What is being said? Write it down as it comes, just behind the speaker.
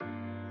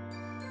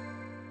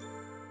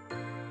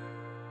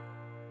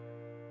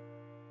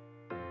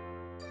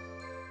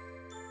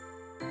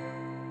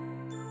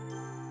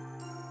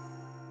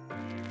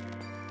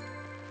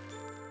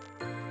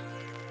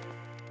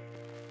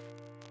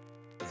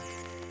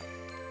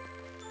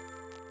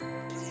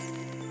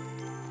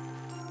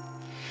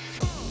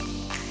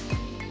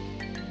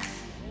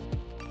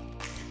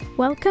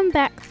Welcome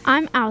back,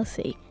 I'm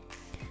Elsie.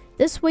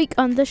 This week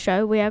on the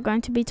show we are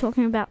going to be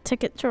talking about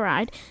Ticket to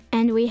Ride,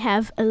 and we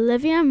have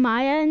Olivia,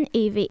 Maya and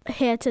Evie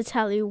here to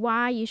tell you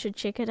why you should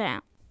check it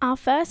out. Our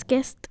first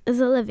guest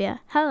is Olivia.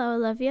 Hello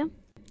Olivia.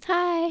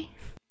 Hi.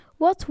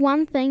 What's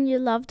one thing you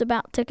loved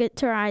about Ticket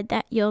to Ride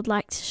that you'd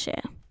like to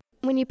share?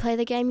 When you play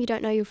the game, you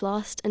don't know you've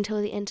lost until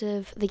the end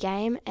of the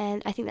game,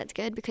 and I think that's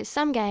good because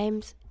some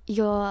games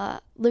you're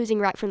losing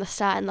right from the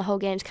start and the whole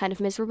game's kind of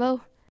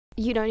miserable.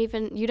 You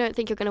don't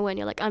think you're going to win.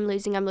 You're like, I'm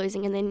losing, and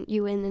then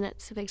you win and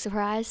it's a big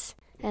surprise.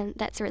 And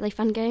that's a really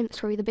fun game. It's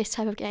probably the best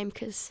type of game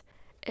because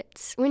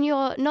it's when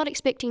you're not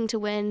expecting to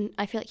win,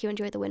 I feel like you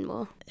enjoy the win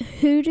more.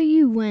 Who do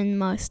you win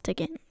most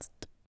against?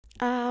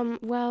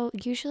 Well,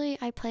 usually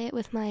I play it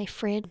with my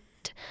friend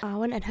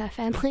Arwen and her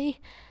family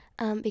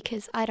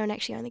because I don't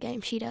actually own the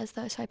game. She does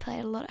though, so I play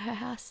it a lot at her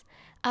house.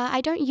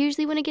 I don't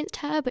usually win against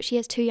her, but she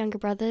has 2 younger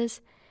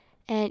brothers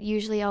and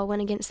usually I'll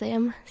win against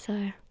them.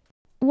 So,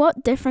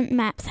 what different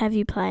maps have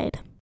you played?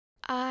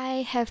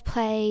 I have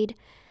played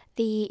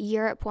the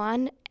Europe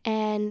one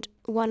and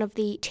one of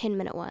the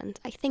 10-minute ones.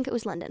 I think it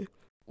was London.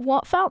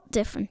 What felt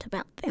different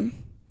about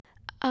them?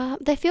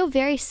 They feel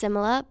very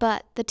similar,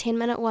 but the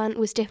 10-minute one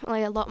was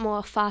definitely a lot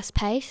more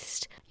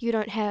fast-paced. You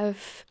don't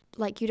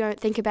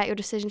think about your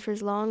decision for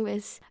as long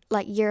as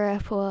like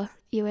Europe or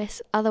US.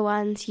 Other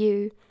ones,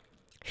 you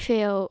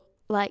feel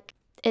like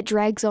it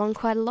drags on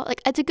quite a lot.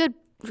 Like it's a good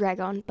drag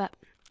on, but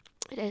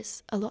it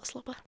is a lot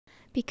slower.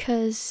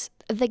 Because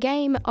the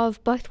game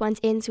of both ones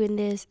ends when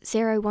there's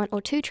 0, 1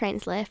 or 2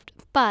 trains left,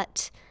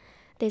 but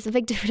there's a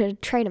big difference in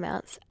train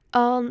amounts.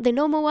 On the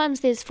normal ones,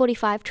 there's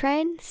 45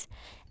 trains,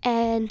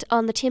 and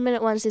on the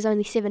 10-minute ones, there's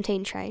only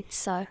 17 trains,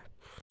 so.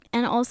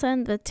 And also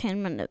in the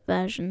 10-minute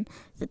version,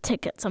 the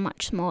tickets are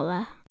much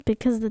smaller.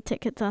 Because the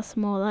tickets are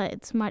smaller,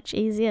 it's much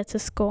easier to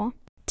score.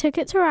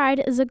 Ticket to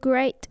Ride is a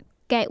great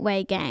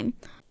gateway game.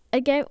 A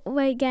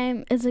gateway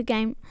game is a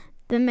game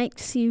that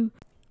makes you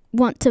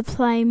want to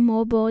play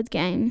more board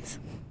games.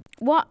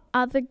 What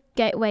other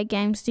gateway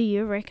games do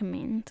you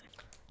recommend?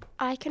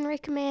 I can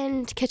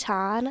recommend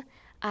Catan.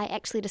 I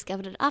actually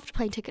discovered it after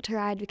playing Ticket to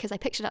Ride because I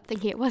picked it up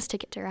thinking it was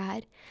Ticket to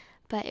Ride,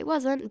 but it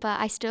wasn't, but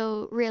I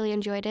still really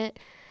enjoyed it.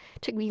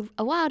 It took me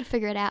a while to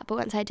figure it out, but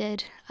once I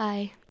did,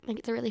 I think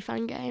it's a really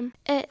fun game.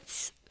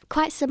 It's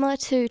quite similar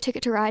to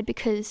Ticket to Ride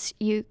because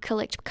you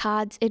collect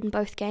cards in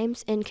both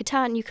games. In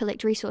Catan, you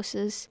collect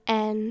resources,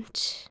 and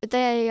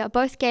they are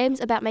both games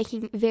about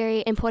making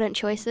very important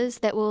choices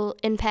that will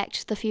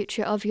impact the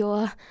future of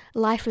your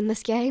life in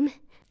this game.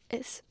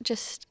 It's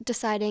just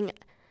deciding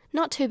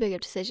not too big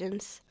of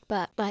decisions,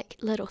 but like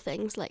little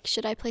things like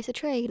should I place a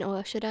train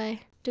or should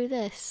I do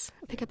this,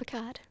 pick up a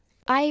card.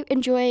 I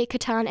enjoy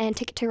Catan and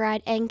Ticket to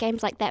Ride and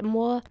games like that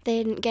more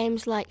than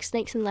games like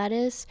Snakes and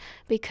Ladders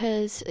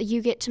because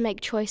you get to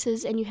make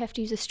choices and you have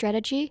to use a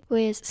strategy,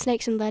 whereas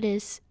Snakes and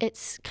Ladders,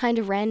 it's kind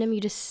of random.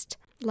 You just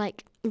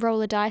like roll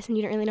a dice and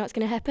you don't really know what's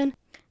going to happen.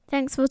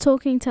 Thanks for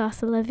talking to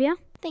us, Olivia.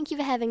 Thank you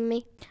for having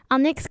me. Our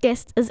next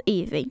guest is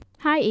Evie.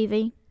 Hi,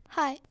 Evie.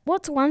 Hi.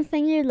 What's one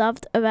thing you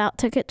loved about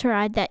Ticket to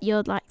Ride that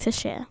you'd like to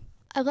share?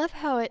 I love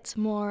how it's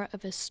more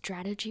of a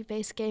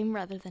strategy-based game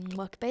rather than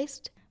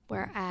luck-based.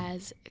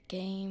 Whereas a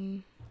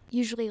game,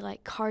 usually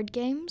like card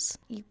games,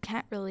 you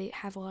can't really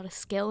have a lot of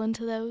skill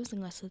into those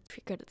unless you're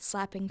good at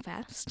slapping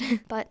fast.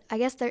 But I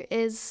guess there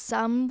is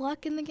some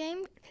luck in the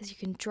game because you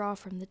can draw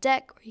from the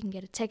deck or you can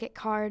get a ticket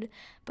card,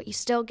 but you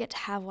still get to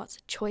have lots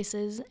of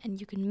choices and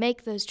you can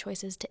make those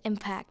choices to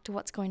impact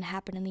what's going to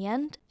happen in the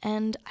end.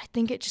 And I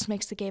think it just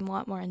makes the game a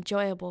lot more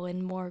enjoyable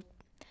and more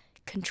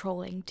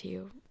controlling to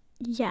you.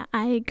 Yeah,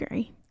 I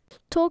agree.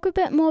 Talk a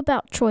bit more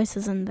about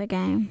choices in the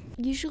game.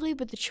 Usually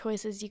with the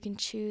choices you can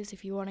choose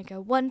if you want to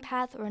go one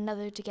path or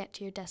another to get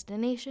to your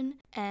destination,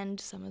 and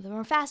some of them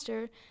are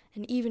faster,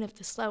 and even if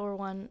the slower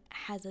one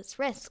has its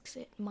risks,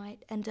 it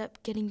might end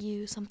up getting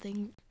you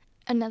something.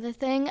 Another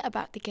thing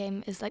about the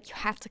game is that you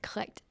have to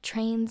collect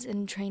trains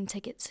and train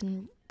tickets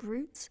and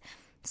routes.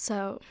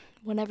 So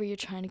whenever you're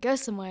trying to go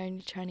somewhere and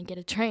you're trying to get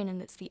a train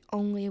and it's the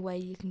only way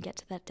you can get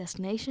to that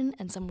destination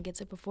and someone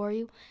gets it before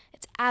you,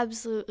 it's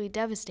absolutely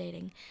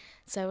devastating.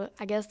 So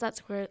I guess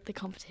that's where the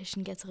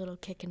competition gets a little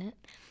kick in it.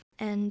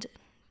 And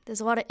there's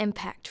a lot of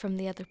impact from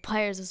the other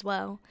players as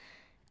well.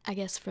 I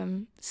guess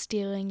from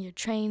stealing your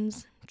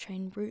trains,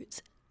 train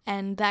routes,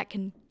 and that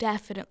can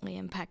definitely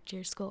impact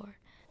your score.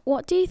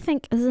 What do you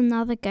think is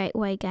another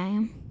gateway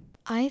game?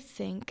 I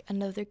think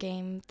another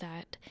game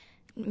that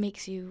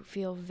makes you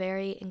feel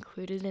very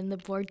included in the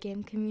board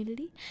game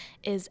community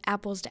is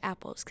Apples to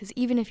Apples, because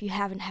even if you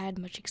haven't had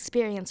much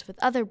experience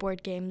with other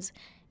board games,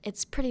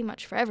 it's pretty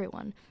much for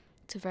everyone.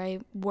 It's a very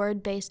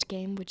word-based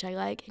game, which I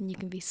like, and you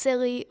can be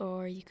silly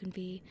or you can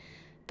be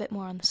a bit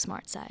more on the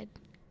smart side.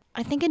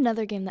 I think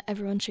another game that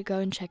everyone should go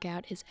and check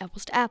out is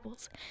Apples to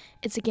Apples.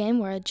 It's a game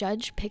where a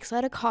judge picks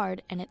out a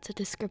card and it's a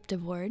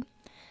descriptive word,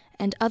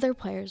 and other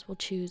players will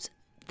choose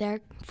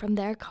from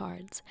their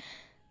cards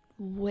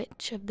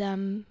which of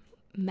them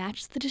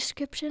match the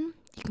description.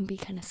 You can be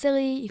kind of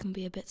silly, you can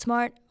be a bit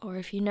smart, or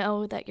if you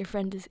know that your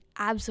friend is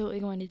absolutely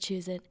going to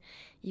choose it,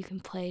 you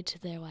can play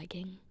to their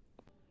liking.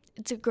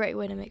 It's a great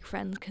way to make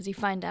friends because you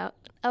find out,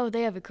 oh,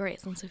 they have a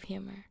great sense of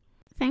humor.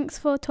 Thanks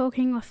for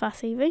talking with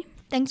us, Evie.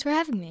 Thanks for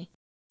having me.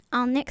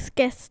 Our next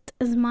guest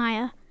is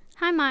Maya.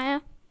 Hi,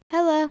 Maya.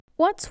 Hello.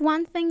 What's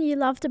one thing you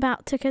loved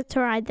about Ticket to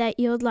Ride that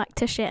you would like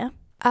to share?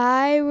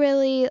 I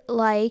really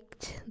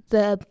liked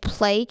the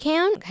play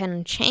count.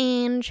 Can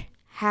change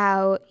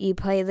how you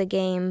play the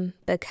game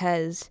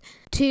because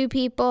 2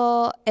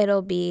 people,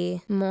 it'll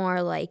be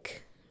more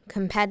like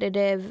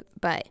competitive,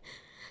 but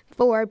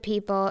 4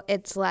 people,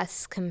 it's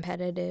less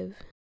competitive.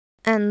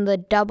 And the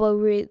double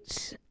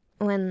routes,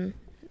 when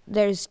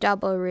there's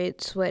double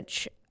routes,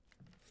 which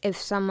if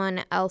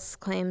someone else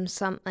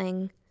claims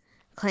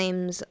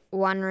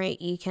one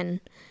route, you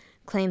can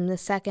claim the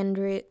second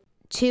route.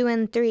 2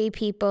 and 3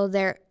 people,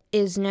 there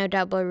is no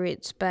double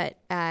routes, but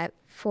at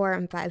 4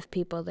 and 5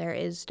 people, there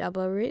is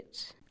double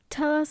routes.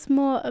 Tell us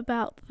more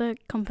about the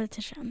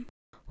competition.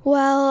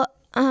 Well,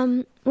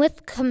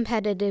 with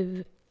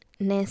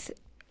competitiveness,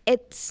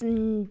 it's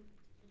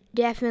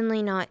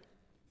definitely not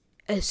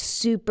a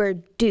super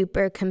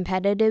duper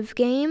competitive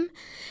game.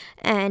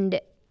 And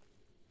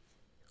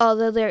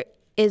although there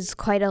is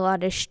quite a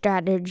lot of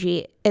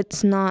strategy,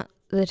 it's not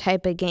the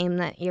type of game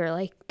that you're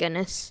like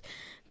gonna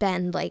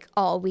spend like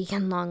all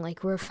weekend long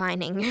like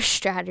refining your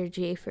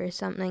strategy for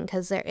something,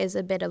 because there is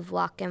a bit of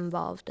luck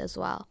involved as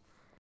well.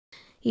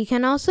 You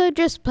can also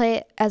just play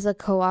it as a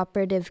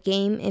cooperative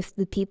game if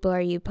the people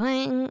you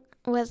playing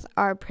with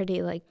are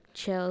pretty like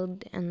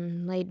chilled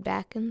and laid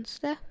back and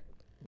stuff,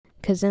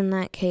 because in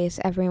that case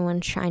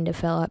everyone's trying to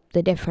fill up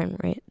the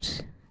different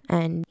routes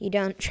and you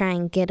don't try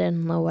and get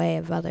in the way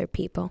of other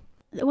people.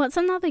 What's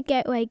another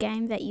gateway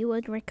game that you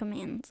would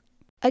recommend?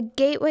 A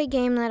gateway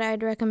game that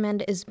I'd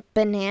recommend is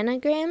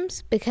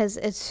Bananagrams, because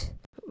it's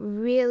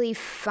really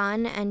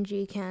fun and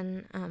you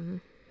can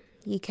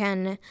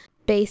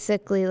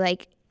basically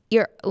like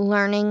you're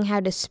learning how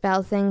to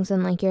spell things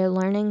and like you're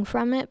learning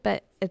from it,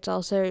 but it's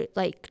also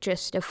like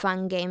just a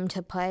fun game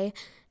to play.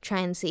 Try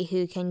and see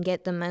who can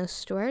get the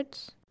most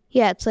words.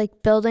 Yeah, it's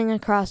like building a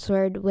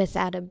crossword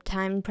without a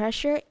time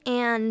pressure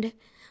and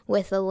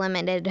with a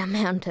limited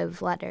amount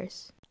of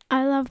letters.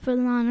 I love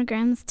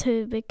Bananagrams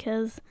too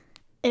because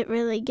it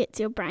really gets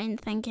your brain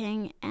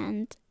thinking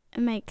and it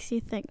makes you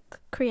think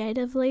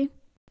creatively.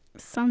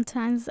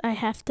 Sometimes I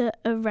have to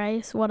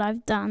erase what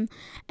I've done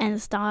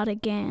and start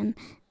again.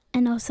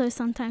 And also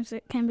sometimes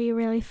it can be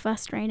really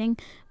frustrating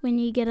when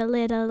you get a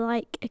letter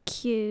like a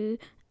Q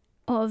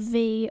or a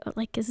V or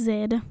like a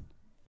Z.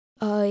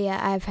 Oh yeah,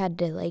 I've had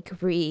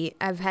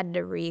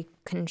to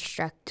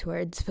reconstruct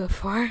words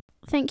before.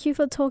 Thank you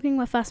for talking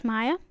with us,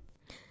 Maya.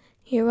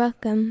 You're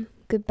welcome.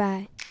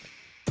 Goodbye.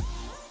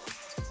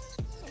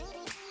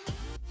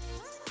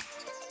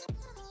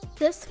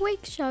 This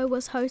week's show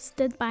was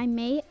hosted by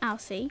me,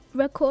 Elsie,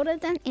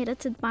 recorded and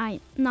edited by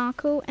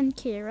Narkle and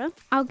Kira.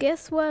 Our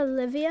guests were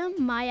Olivia,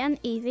 Maya and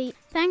Evie.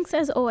 Thanks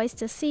as always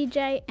to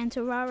CJ and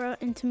to Rara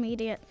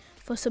Intermediate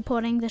for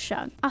supporting the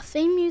show. Our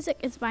theme music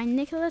is by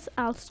Nicholas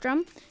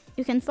Alstrom.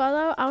 You can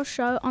follow our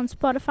show on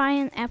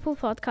Spotify and Apple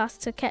Podcasts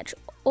to catch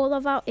all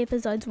of our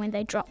episodes when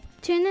they drop.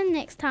 Tune in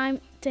next time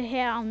to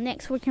hear our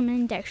next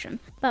recommendation.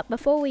 But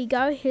before we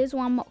go, here's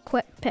one more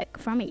quick pick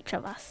from each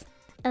of us.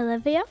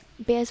 Olivia?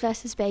 Bears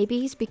vs.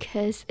 Babies,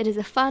 because it is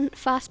a fun,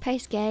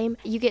 fast-paced game.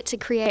 You get to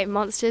create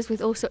monsters with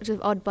all sorts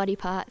of odd body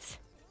parts.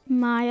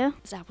 Maya?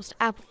 It's apples to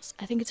apples.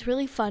 I think it's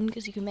really fun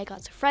because you can make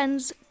lots of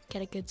friends,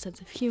 get a good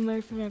sense of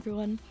humor from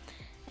everyone,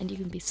 and you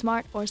can be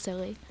smart or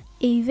silly.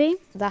 Evie?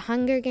 The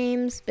Hunger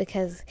Games,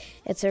 because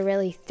it's a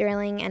really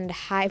thrilling and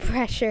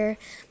high-pressure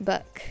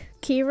book.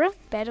 Kira?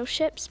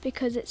 Battleships,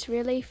 because it's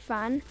really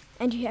fun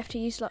and you have to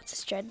use lots of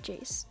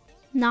strategies.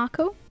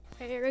 Narkle?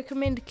 I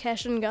recommend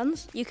Cash and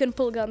Guns. You can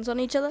pull guns on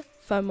each other.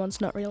 Foam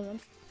ones, not real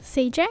ones.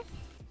 CJ?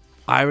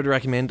 I would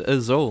recommend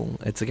Azul.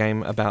 It's a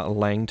game about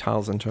laying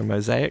tiles into a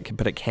mosaic,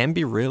 but it can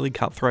be really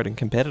cutthroat and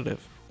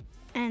competitive.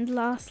 And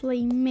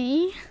lastly,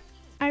 me.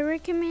 I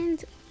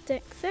recommend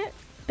Dixit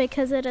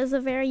because it is a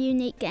very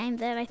unique game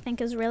that I think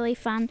is really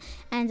fun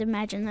and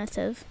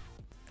imaginative.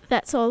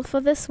 That's all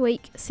for this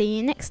week. See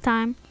you next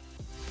time.